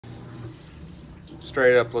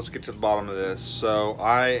straight up, let's get to the bottom of this. So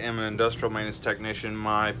I am an industrial maintenance technician.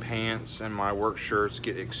 My pants and my work shirts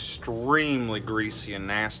get extremely greasy and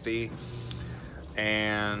nasty,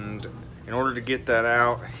 and in order to get that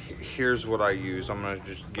out, here's what I use. I'm gonna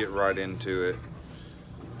just get right into it.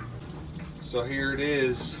 So here it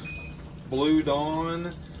is, Blue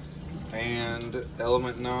Dawn and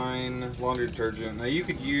Element 9 laundry detergent. Now you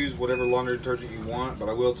could use whatever laundry detergent you want, but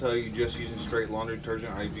I will tell you, just using straight laundry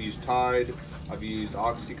detergent, I've used Tide, I've used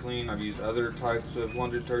OxyClean, I've used other types of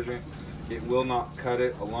laundry detergent. It will not cut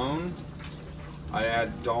it alone. I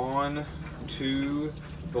add Dawn to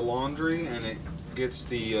the laundry and it gets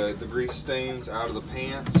the grease stains out of the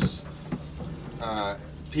pants.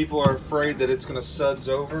 People are afraid that it's going to suds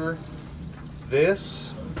over.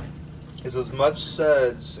 This is as much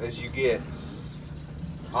suds as you get.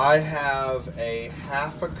 I have a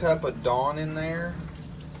half a cup of Dawn in there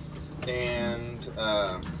and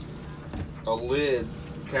a lid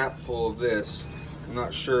cap full of this. I'm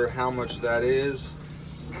not sure how much that is.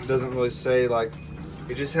 It doesn't really say, like,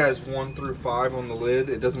 it just has 1 through 5 on the lid.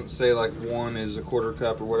 It doesn't say like 1 is a quarter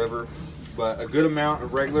cup or whatever, but a good amount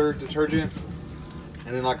of regular detergent.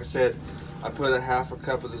 And then, like I said, I put a half a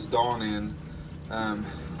cup of this Dawn in.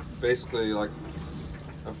 Basically like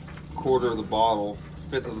a quarter of the bottle,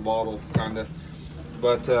 1/5 of the bottle, kinda.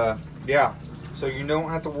 But yeah, so you don't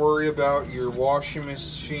have to worry about your washing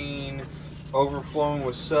machine overflowing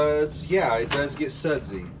with suds. Yeah, it does get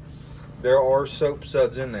sudsy. There are soap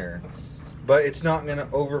suds in there, but it's not gonna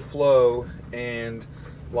overflow and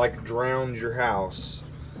like drown your house.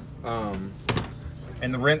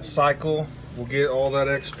 And the rinse cycle will get all that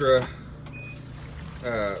extra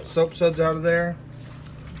soap suds out of there.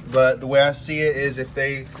 But the way I see it is, if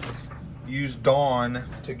they use Dawn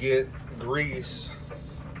to get grease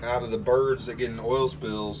out of the birds that get in oil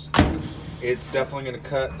spills, it's definitely going to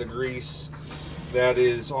cut the grease that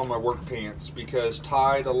is on my work pants, because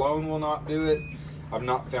Tide alone will not do it. I've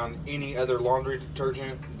not found any other laundry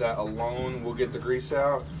detergent that alone will get the grease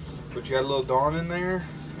out. But you add a little Dawn in there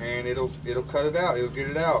and it'll cut it out. It'll get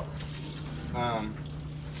it out.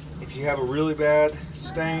 If you have a really bad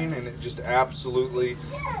stain and it just absolutely,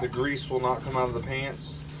 the grease will not come out of the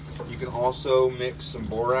pants, you can also mix some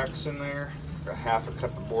borax in there, a half a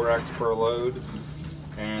cup of borax per load,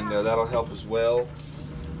 and that'll help as well.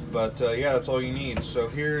 But yeah, that's all you need. So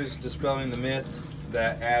here's dispelling the myth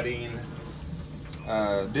that adding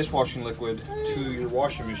dishwashing liquid to your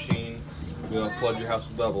washing machine will flood your house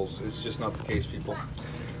with bubbles. It's just not the case, people.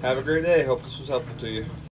 Have a great day. Hope this was helpful to you.